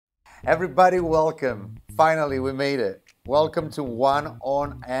Everybody, welcome. Finally, we made it. Welcome to One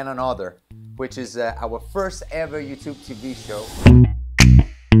on and Another, which is our first ever YouTube TV show.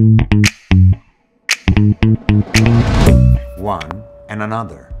 One and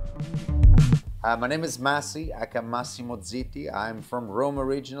Another. My name is Massi, aka Massimo Zitti. I'm from Rome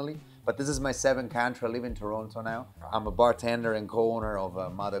originally, but this is my seventh country. I live in Toronto now. I'm a bartender and co-owner of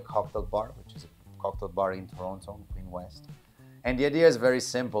a Mother Cocktail Bar, which is a cocktail bar in Toronto, Queen West. And the idea is very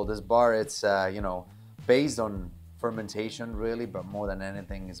simple. This bar, it's based on fermentation really, but more than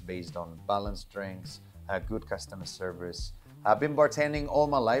anything, it's based on balanced drinks, good customer service. I've been bartending all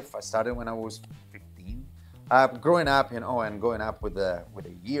my life. I started when I was 15. Growing up, and going up with the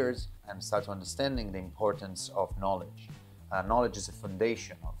years, and start understanding the importance of knowledge. Knowledge is a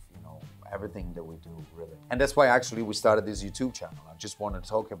foundation of everything that we do, really. And that's why actually we started this YouTube channel. I just want to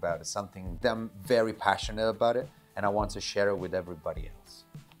talk about it, something that I'm very passionate about it, and I want to share it with everybody else.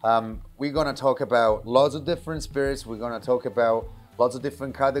 We're gonna talk about lots of different spirits. We're gonna talk about lots of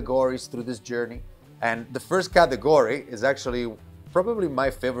different categories through this journey. And the first category is actually probably my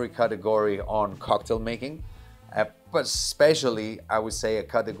favorite category on cocktail making, but especially I would say a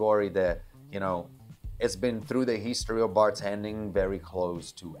category that, it's been through the history of bartending very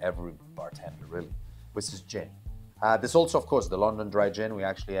close to every bartender, really, which is gin. There's also, of course, the London Dry gin. We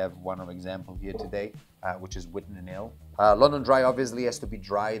actually have one of example here today, which is Whitney Hill. London Dry obviously has to be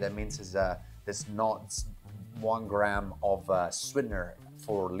dry. That means there's not 1 gram of sweetener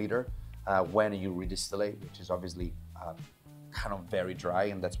per liter when you redistillate, which is obviously kind of very dry,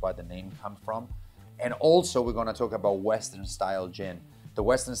 and that's why the name comes from. And also, we're going to talk about Western style gin. The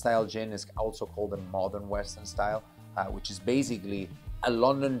Western style gin is also called a modern Western style, which is basically a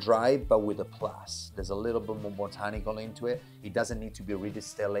London Dry, but with a plus. There's a little bit more botanical into it. It doesn't need to be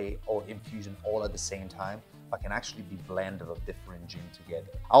redistillate or infusion all at the same time, but can actually be blended of different gin together.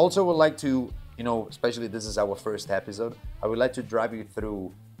 I also would like to, especially this is our first episode, I would like to drive you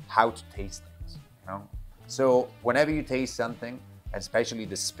through how to taste things, So whenever you taste something, especially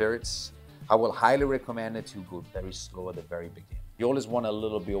the spirits, I will highly recommend it to go very slow at the very beginning. You always want a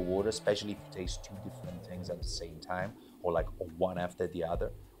little bit of water, especially if you taste 2 different things at the same time, or like one after the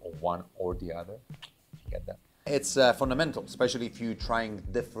other, or one or the other. You get that? It's fundamental, especially if you're trying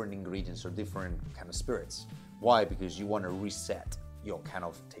different ingredients or different kind of spirits. Why? Because you want to reset your kind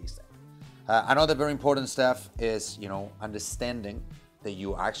of tasting. Another very important stuff is, understanding that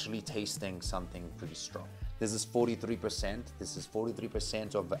you're actually tasting something pretty strong. This is 43%. This is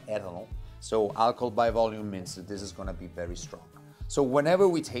 43% of ethanol. So alcohol by volume means that this is going to be very strong. So whenever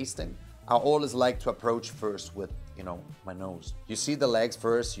we're tasting, I always like to approach first with, my nose. You see the legs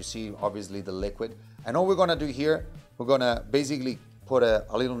first, you see obviously the liquid. And all we're gonna do here, we're gonna basically put a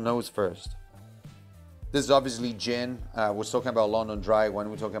little nose first. This is obviously gin. We're talking about London Dry.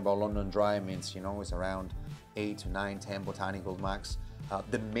 When we're talking about London Dry, it means, it's around 8 to 9, 10 botanical max.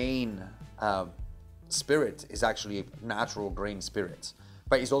 The main spirit is actually natural grain spirits,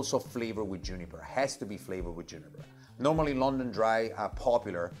 but it's also flavored with juniper. It has to be flavored with juniper. Normally London Dry are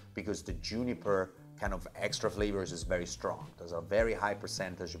popular because the juniper kind of extra flavors is very strong. There's a very high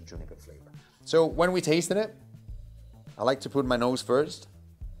percentage of juniper flavor. So when we tasted it, I like to put my nose first.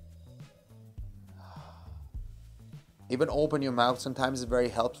 Even open your mouth sometimes is very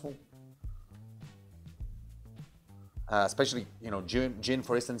helpful. Especially, gin,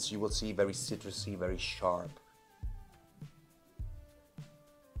 for instance, you will see very citrusy, very sharp.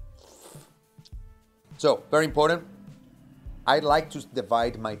 So, very important. I like to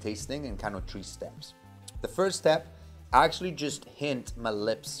divide my tasting in kind of 3 steps. The first step, I actually just hint my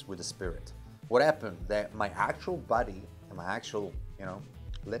lips with the spirit. What happened? That my actual body and my actual,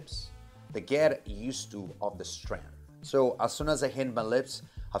 lips, they get used to of the strand. So as soon as I hint my lips,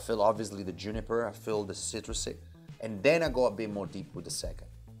 I feel obviously the juniper, I feel the citrusy, and then I go a bit more deep with the second.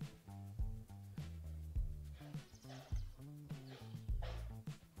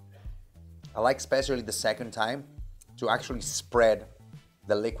 I like especially the second time to actually spread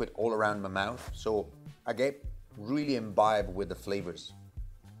the liquid all around my mouth, so I get really imbibed with the flavors.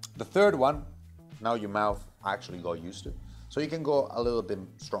 The third one, now your mouth actually got used to, so you can go a little bit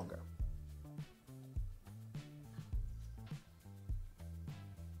stronger.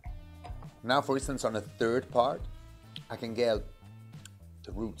 Now, for instance, on the third part, I can get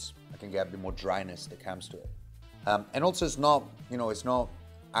the roots. I can get a bit more dryness that comes to it. And also it's not, it's not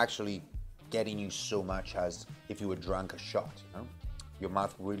actually getting you so much as if you were drunk a shot, Your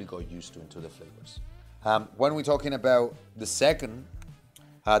mouth really got used to the flavors. When we're talking about the second,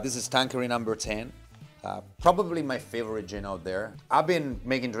 this is Tanqueray number 10. Probably my favorite gin out there. I've been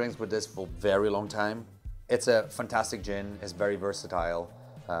making drinks with this for a very long time. It's a fantastic gin, it's very versatile.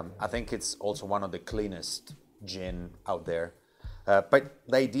 I think it's also one of the cleanest gin out there. But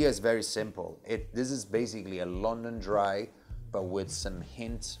the idea is very simple. This is basically a London dry, but with some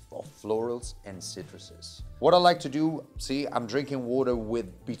hints of florals and citruses. What I like to do, see, I'm drinking water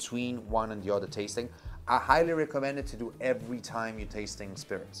with between one and the other tasting. I highly recommend it to do every time you're tasting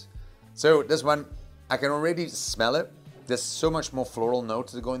spirits. So this one, I can already smell it. There's so much more floral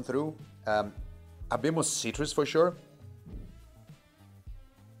notes going through. A bit more citrus for sure.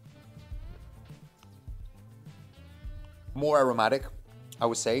 More aromatic, I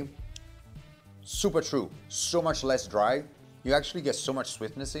would say. Super true, so much less dry. You actually get so much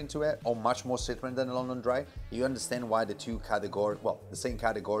sweetness into it, or much more citrus than the London Dry. You understand why the two categories, well, the same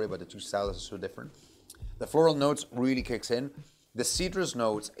category, but the two styles are so different. The floral notes really kicks in. The citrus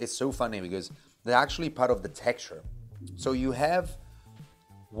notes is so funny because they're actually part of the texture. So you have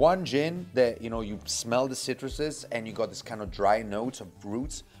one gin that, you know, you smell the citruses and you got this kind of dry notes of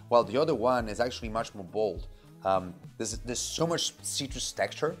roots, while the other one is actually much more bold. There's so much citrus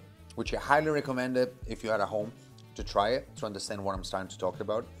texture, which I highly recommend it if you're at home to try it, to understand what I'm starting to talk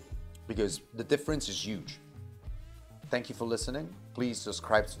about, because the difference is huge. Thank you for listening. Please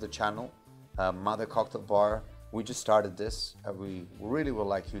subscribe to the channel, Mother Cocktail Bar. We just started this. We really would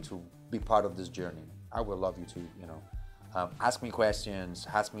like you to be part of this journey. I would love you to, you know, ask me questions,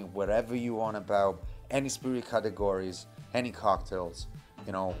 ask me whatever you want about any spirit categories, any cocktails.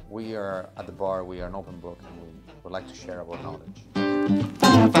 You know, we are at the bar, we are an open book, and we would like to share our knowledge.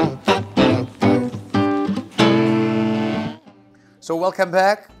 So welcome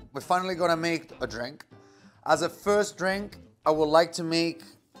back. We're finally gonna make a drink. As a first drink, I would like to make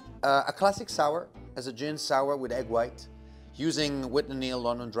a classic sour, as a gin sour with egg white, using Whitney Neal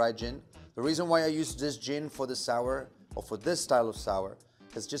London Dry Gin. The reason why I use this gin for the sour, or for this style of sour,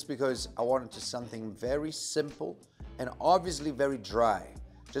 is just because I wanted to something very simple and obviously very dry.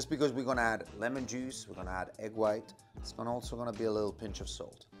 Just because we're gonna add lemon juice, we're gonna add egg white, it's also gonna be a little pinch of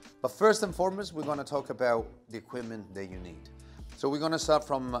salt. But first and foremost, we're gonna talk about the equipment that you need. So we're gonna start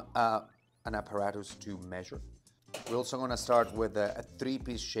from an apparatus to measure. We're also gonna start with a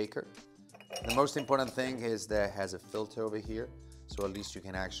 3-piece shaker. The most important thing is that it has a filter over here, so at least you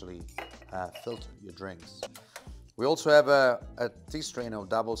can actually filter your drinks. We also have a tea strainer or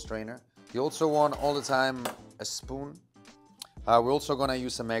double strainer. You also want all the time a spoon. We're also gonna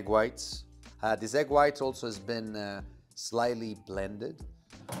use some egg whites. This egg white also has been slightly blended.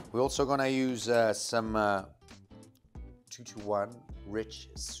 We're also gonna use some 2-to-1 rich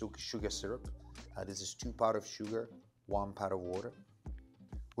sugar syrup. This is 2 parts of sugar, 1 part of water.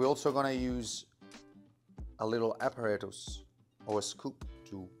 We're also gonna use a little apparatus or a scoop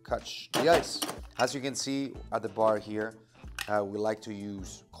to catch the ice. As you can see at the bar here, we like to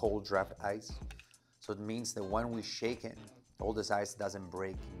use cold draft ice. So it means that when we shake it, all this ice doesn't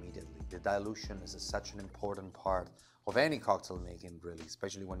break immediately. The dilution is such an important part of any cocktail making, really,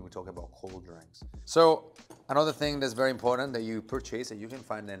 especially when we talk about cold drinks. So another thing that's very important that you purchase, that you can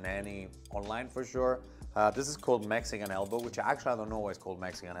find in any online for sure, this is called Mexican elbow, which actually I don't know why it's called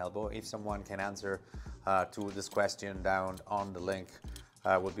Mexican elbow. If someone can answer to this question down on the link,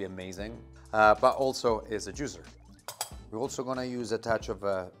 would be amazing. But also is a juicer. We're also gonna use a touch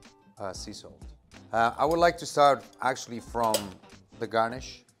of sea salt. I would like to start actually from the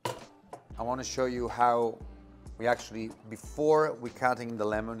garnish. I want to show you how we actually, before we cutting the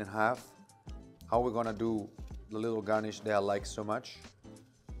lemon in half, how we're gonna do the little garnish that I like so much.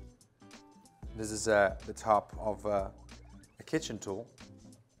 This is the top of a kitchen tool,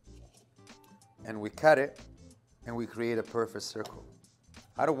 and we cut it and we create a perfect circle.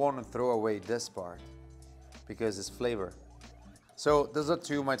 I don't want to throw away this part because it's flavor. So those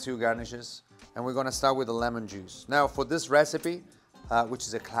are my two garnishes, and we're gonna start with the lemon juice. Now for this recipe, which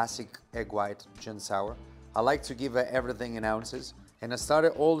is a classic egg white gin sour, I like to give everything in ounces, and I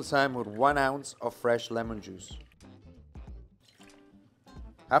started all the time with 1 ounce of fresh lemon juice.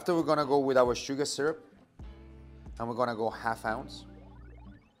 After we're gonna go with our sugar syrup, and we're gonna go 1/2 ounce.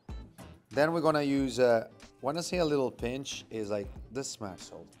 Then we're gonna use, when I say a little pinch, is like this much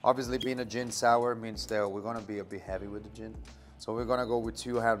salt. Obviously being a gin sour means that we're gonna be a bit heavy with the gin. So we're gonna go with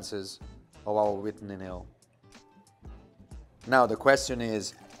 2 ounces of our Whitney Neal. Now the question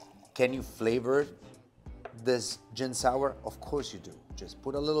is, can you flavor this gin sour? Of course you do. Just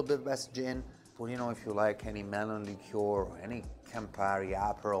put a little bit less gin, put, you know, if you like any melon liqueur or any Campari,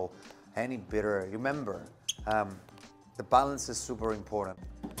 Aperol, any bitter. Remember, the balance is super important.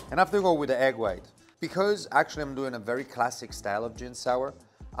 And after we go with the egg white, because actually I'm doing a very classic style of gin sour,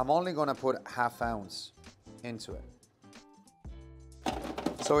 I'm only gonna put 1/2 ounce into it.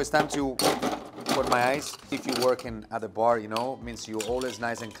 So it's time to put put my ice. If you're working at the bar, you know, means you're always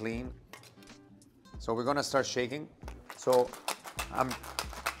nice and clean. So we're gonna start shaking. So I'm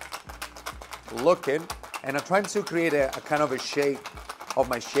looking and I'm trying to create a kind of a shape of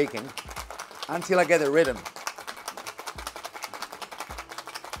my shaking until I get the rhythm.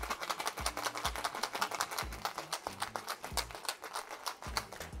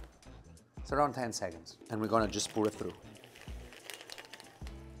 It's around 10 seconds and we're gonna just pour it through.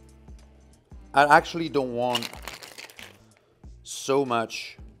 I actually don't want so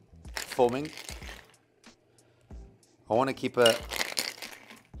much foaming. I want to keep it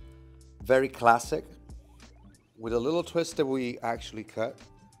very classic with a little twist that we actually cut.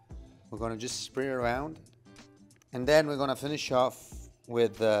 We're going to just spray it around and then we're going to finish off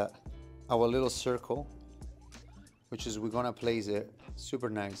with our little circle, which is we're going to place it super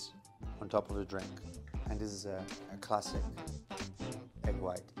nice on top of the drink. And this is a classic egg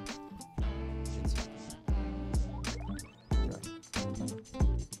white.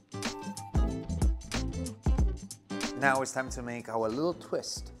 Now it's time to make our little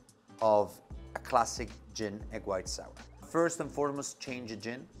twist of a classic gin egg white sour. First and foremost, change the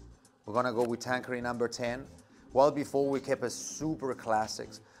gin. We're gonna go with Tanqueray number 10. Well, before we kept it super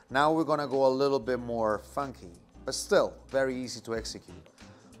classics. Now we're gonna go a little bit more funky, but still very easy to execute.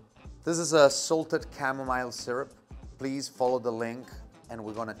 This is a salted chamomile syrup. Please follow the link and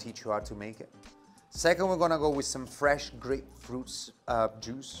we're gonna teach you how to make it. Second, we're gonna go with some fresh grapefruit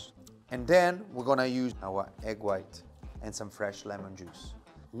juice. And then we're gonna use our egg white and some fresh lemon juice.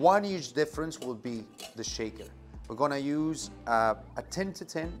 One huge difference will be the shaker. We're gonna use a tin to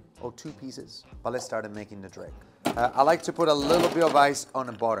tin or 2 pieces, but let's start making the drink. I like to put a little bit of ice on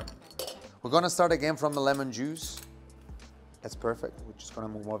the bottom. We're gonna start again from the lemon juice. That's perfect. We're just gonna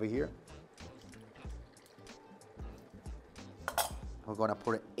move over here. We're gonna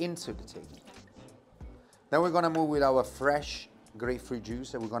put it into the tea. Then we're gonna move with our fresh grapefruit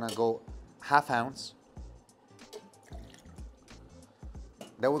juice and we're gonna go 1/2 ounce.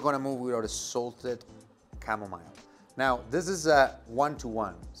 Then we're gonna move with our salted chamomile. Now this is a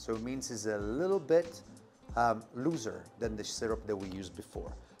 1-to-1, so it means it's a little bit looser than the syrup that we used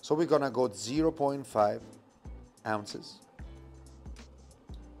before. So we're gonna go 0.5 ounces.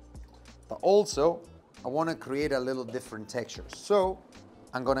 But also I wanna create a little different texture. So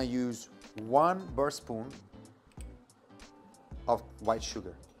I'm gonna use 1 bar spoon of white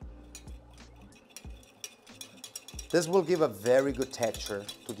sugar. This will give a very good texture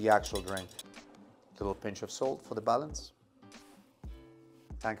to the actual drink. A little pinch of salt for the balance.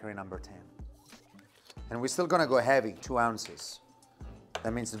 Tanqueray number 10. And we're still gonna go heavy, 2 ounces.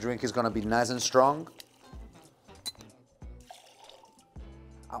 That means the drink is gonna be nice and strong.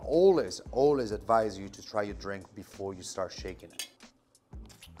 I always advise you to try your drink before you start shaking it.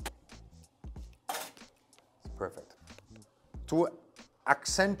 It's perfect. To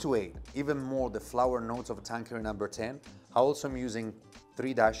accentuate even more the flower notes of Tanqueray number 10, I also am using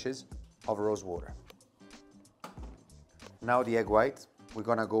 3 dashes of rose water. Now the egg white, we're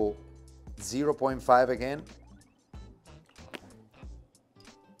gonna go 0.5 again.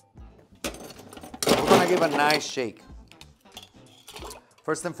 We're gonna give a nice shake.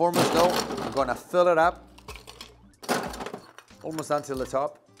 First and foremost though, I'm gonna fill it up almost until the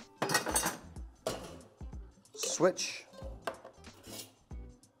top. Switch.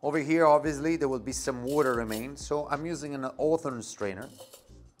 Over here, obviously, there will be some water remain, so I'm using an Hawthorne strainer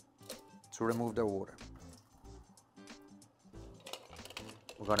to remove the water.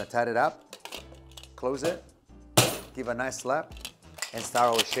 We're gonna tie it up, close it, give a nice slap, and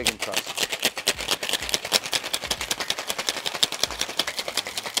start our shaking process.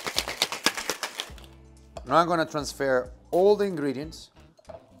 Now I'm gonna transfer all the ingredients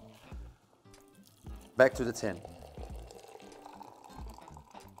back to the tin.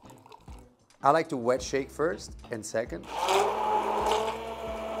 I like to wet shake first and second.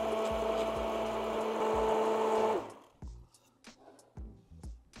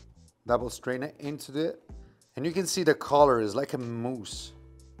 Double strain it into it. And you can see the color is like a mousse.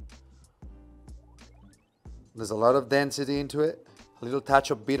 There's a lot of density into it. A little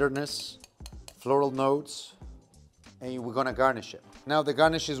touch of bitterness, floral notes, and we're gonna garnish it. Now the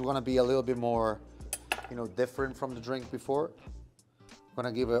garnish is gonna be a little bit more, different from the drink before. I'm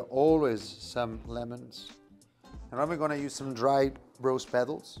gonna give it always some lemons. And then we're gonna use some dried rose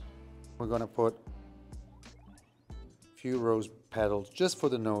petals. We're gonna put a few rose petals just for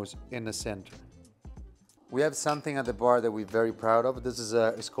the nose in the center. We have something at the bar that we're very proud of. This is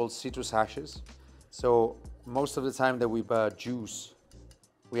it's called citrus ashes. So most of the time that we juice,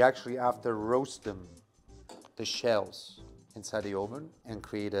 we actually have to roast them, the shells. inside the oven and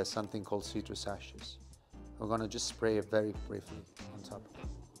create something called citrus ashes. We're gonna just spray it very briefly on top.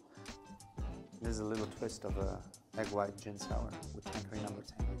 This is a little twist of egg white gin sour with tangerine number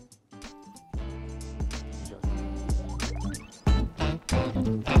 10.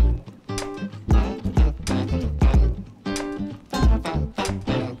 Enjoy.